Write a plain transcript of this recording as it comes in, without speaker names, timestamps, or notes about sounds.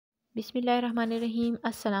Bismillahirrahmanirrahim.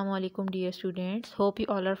 Assalamu alaikum dear students. Hope you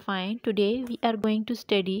all are fine. Today we are going to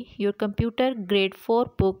study your computer grade 4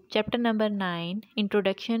 book chapter number 9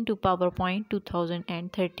 Introduction to PowerPoint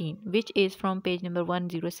 2013, which is from page number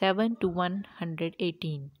 107 to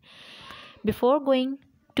 118. Before going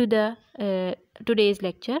to the today's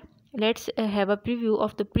lecture, let's have a preview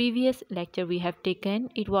of the previous lecture we have taken.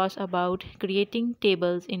 It was about creating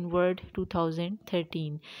tables in Word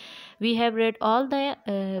 2013. We have read all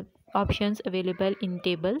the options available in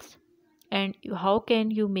tables and how can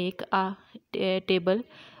you make a table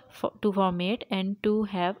to format and to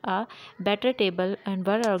have a better table and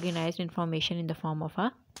well organized information in the form of a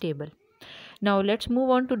table. Now let's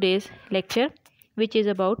move on to today's lecture, which is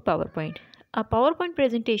about PowerPoint. A PowerPoint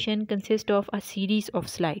presentation consists of a series of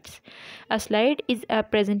slides. A slide is a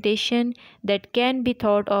presentation that can be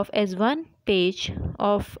thought of as one page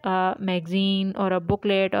of a magazine or a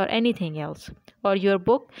booklet or anything else, or your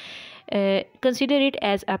book. Consider it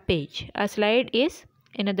as a page. A slide is,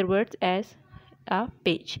 in other words, as a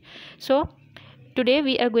page. So today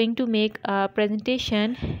we are going to make a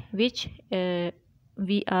presentation which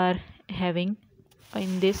we are having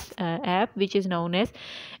in this app, which is known as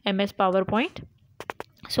MS PowerPoint.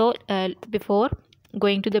 So before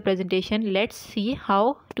going to the presentation, let's see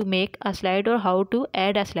how to make a slide or how to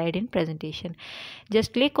add a slide in presentation.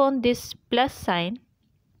 Just click on this plus sign.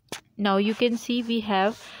 Now you can see we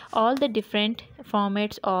have all the different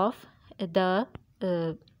formats of the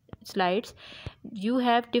slides. You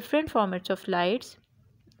have different formats of slides.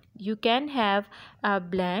 You can have a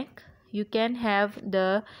blank, you can have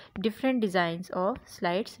the different designs of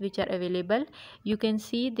slides which are available. You can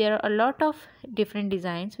see there are a lot of different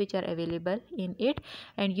designs which are available in it,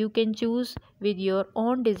 and you can choose with your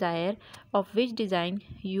own desire of which design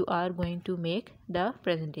you are going to make the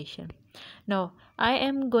presentation. Now I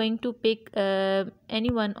am going to pick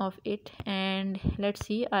any one of it, and let's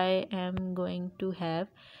see, I am going to have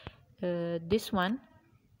this one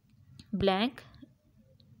blank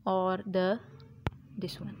or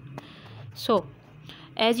this one. So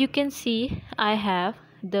as you can see, I have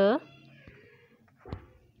the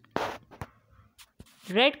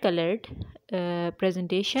red colored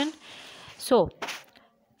presentation. So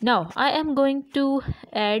now I am going to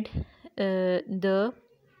add the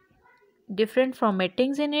different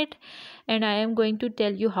formattings in it, and I am going to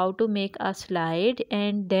tell you how to make a slide,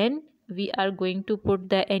 and then we are going to put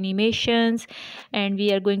the animations, and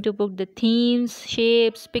we are going to put the themes,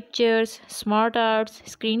 shapes, pictures, smart arts,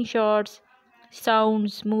 screenshots,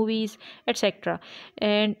 sounds, movies, etc.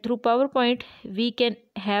 And through PowerPoint we can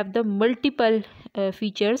have the multiple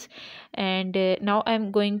features. And now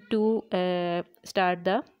I'm going to start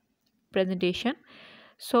the presentation.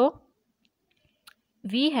 So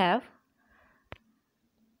we have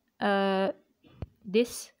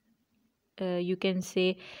this you can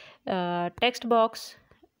say text box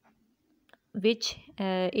which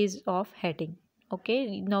is of heading.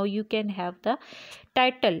 Okay, now you can have the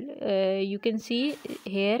title. You can see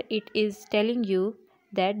here it is telling you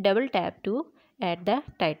that double tap to add the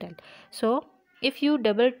title. So if you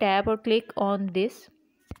double tap or click on this,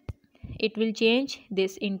 it will change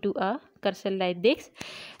this into a cursor like this,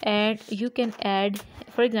 and you can add,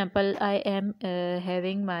 for example, I am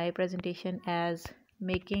having my presentation as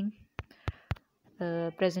making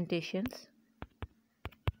presentation.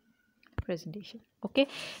 Okay,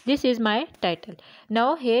 this is my title.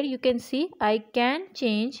 Now here you can see I can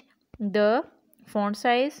change the font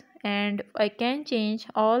size, and I can change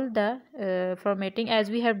all the formatting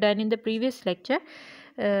as we have done in the previous lecture,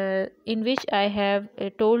 in which I have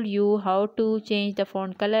told you how to change the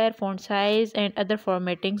font color, font size, and other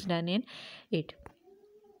formattings done in it.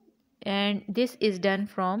 And this is done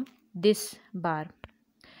from this bar.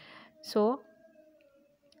 So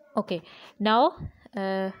okay, now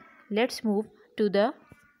let's move to the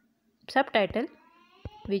subtitle,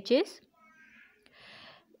 which is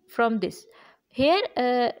from this. Here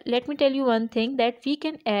let me tell you one thing, that we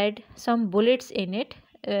can add some bullets in it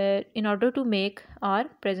in order to make our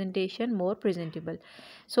presentation more presentable.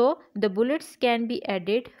 So the bullets can be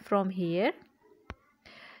added from here.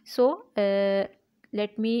 So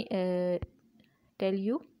let me tell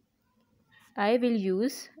you, I can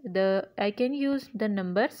use the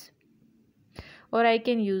numbers, or I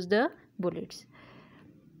can use the bullets.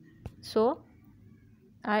 So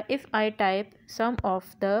if I type some of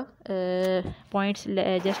the points,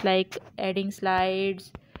 just like adding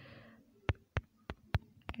slides,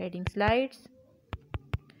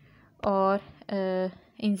 or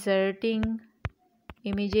inserting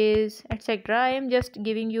images, etc. I am just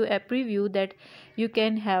giving you a preview that you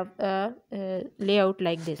can have a layout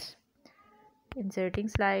like this. inserting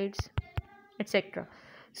slides, etc.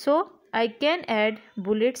 So I can add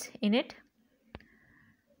bullets in it.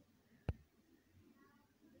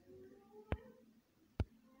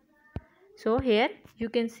 So here you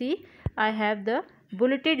can see I have the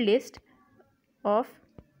bulleted list of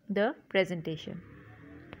the presentation.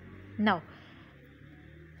 Now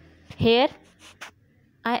here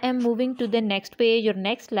I am moving to the next page or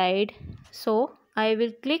next slide. So I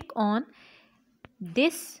will click on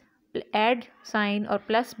this add sign or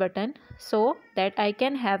plus button so that I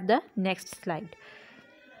can have the next slide.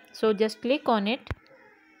 So just click on it,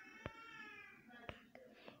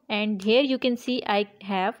 and here you can see I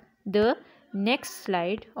have the next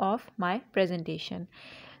slide of my presentation.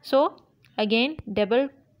 So again double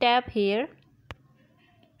tap here,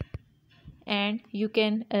 and you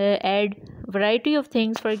can add variety of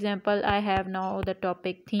things. For example, I have now the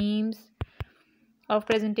topic themes of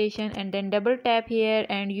presentation, and then double tap here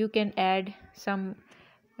and you can add some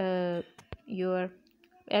your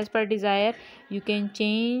as per desire. You can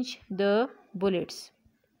change the bullets.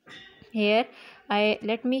 Here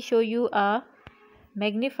let me show you a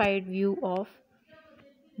magnified view of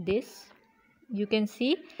this. You can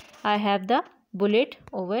see I have the bullet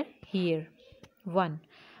over here 1.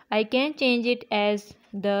 I can change it as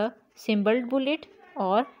the symbol bullet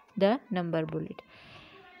or the number bullet.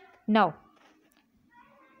 Now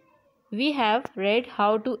we have read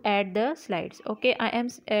how to add the slides. Okay, I am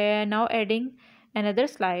now adding another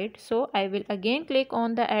slide. So I will again click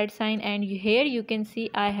on the add sign, and here you can see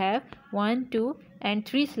I have 1, 2 and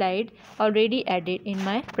 3 slides already added in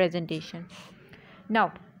my presentation.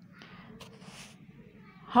 Now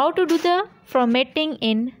how to do the formatting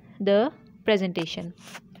in the presentation?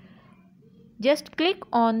 Just click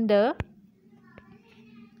on the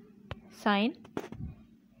sign.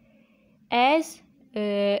 As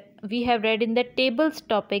we have read in the tables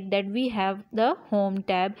topic that we have the home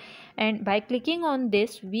tab, and by clicking on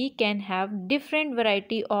this we can have different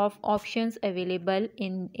variety of options available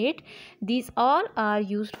in it. These all are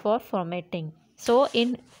used for formatting. So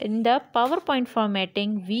in the PowerPoint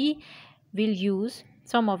formatting we will use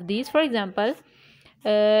some of these. For example,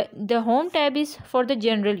 the home tab is for the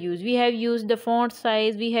general use. We have used the font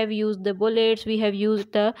size, we have used the bullets, we have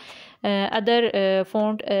used the other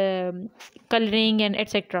font coloring and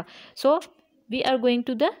etc. So we are going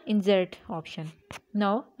to the insert option.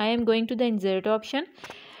 Now I am going to the insert option.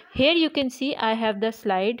 Here you can see I have the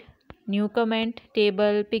slide, new comment,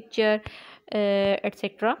 table, picture,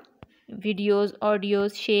 etc., videos,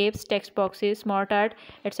 audios, shapes, text boxes, smart art,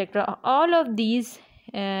 etc. All of these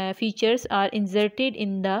features are inserted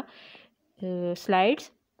in the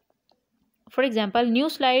slides. For example, new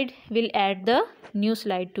slide will add the new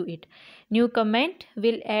slide to it. New comment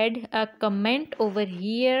will add a comment over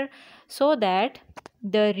here so that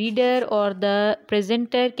the reader or the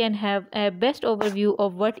presenter can have a best overview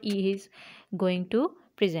of what he is going to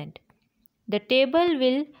present. The table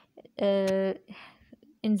will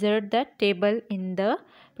insert the table in the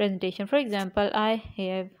presentation. For example, I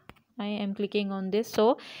am clicking on this.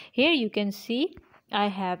 So here you can see I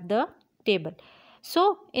have the table.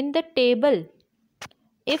 So in the table,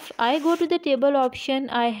 if I go to the table option,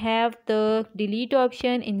 I have the delete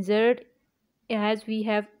option, insert. As we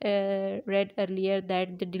have read earlier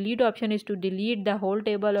that the delete option is to delete the whole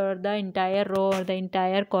table or the entire row or the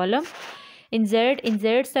entire column. Insert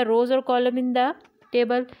inserts the rows or column in the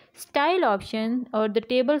table. Style option or the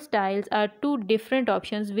table styles are two different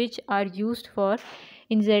options which are used for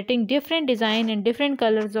inserting different design and different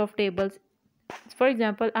colors of tables. For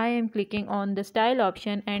example, I am clicking on the style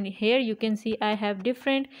option, and here you can see I have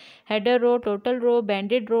different header row, total row,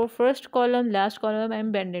 banded row, first column, last column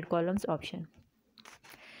and banded columns option.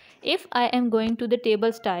 If I am going to the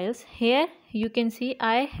table styles, here you can see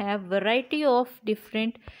I have variety of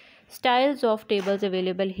different styles of tables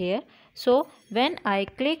available here. So when I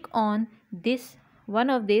click on this one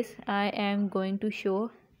of this, I am going to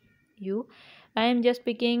show you. I am just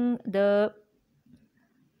picking the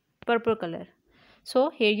purple color.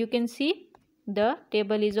 So here you can see the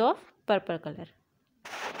table is of purple color.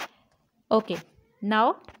 Okay,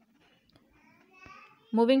 now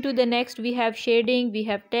moving to the next, we have shading, we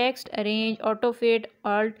have text, arrange, auto fit,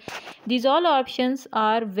 alt. These all options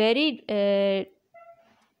are very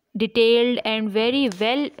detailed and very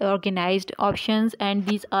well organized options, and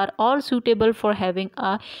these are all suitable for having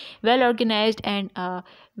a well organized and a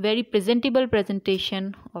very presentable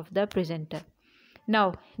presentation of the presenter.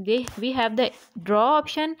 Now we have the draw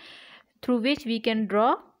option, through which we can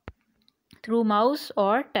draw through mouse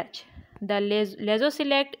or touch. The lasso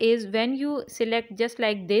select is when you select just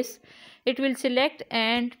like this, it will select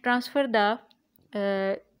and transfer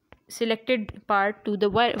the selected part to the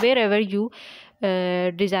wherever you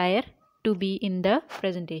desire to be in the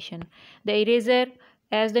presentation. The eraser,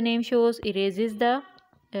 as the name shows, erases the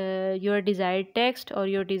your desired text or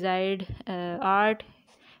your desired art,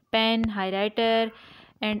 pen, highlighter,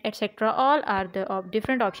 and etc. All are the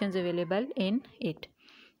different options available in it: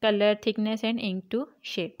 color, thickness, and ink to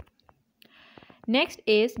shape. Next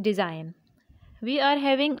is design. We are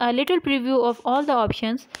having a little preview of all the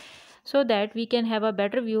options so that we can have a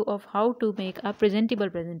better view of how to make a presentable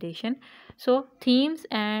presentation. So themes,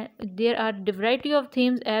 and there are a variety of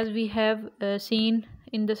themes as we have seen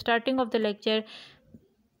in the starting of the lecture.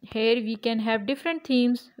 Here we can have different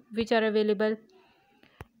themes which are available,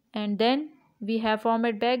 and then we have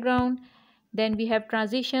format background, then we have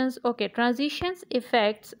transitions. Okay, transitions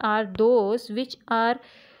effects are those which are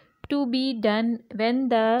to be done when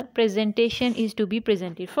the presentation is to be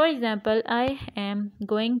presented. For example, I am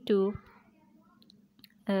going to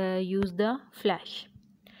use the flash,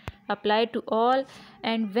 apply to all,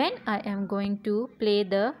 and when I am going to play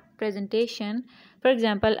the presentation, for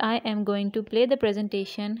example, I am going to play the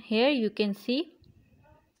presentation. Here you can see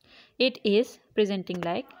it is presenting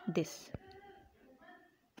like this.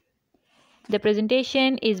 The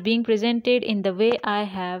presentation is being presented in the way I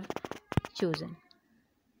have chosen.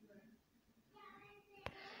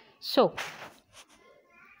 So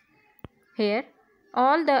here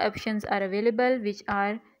all the options are available which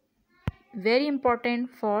are very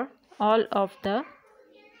important for all of the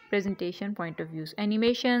presentation point of views.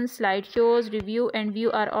 Animations, slideshows, review, and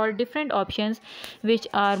view are all different options which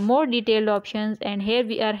are more detailed options, and here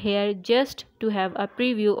we are here just to have a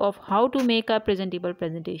preview of how to make a presentable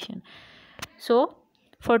presentation. So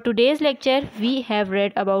for today's lecture we have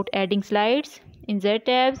read about adding slides, insert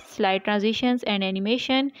tabs, slide transitions and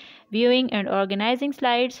animation, viewing and organizing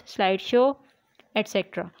slides, slideshow,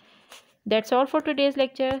 etc. That's all for today's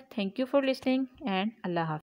lecture. Thank you for listening, and Allah Hafiz.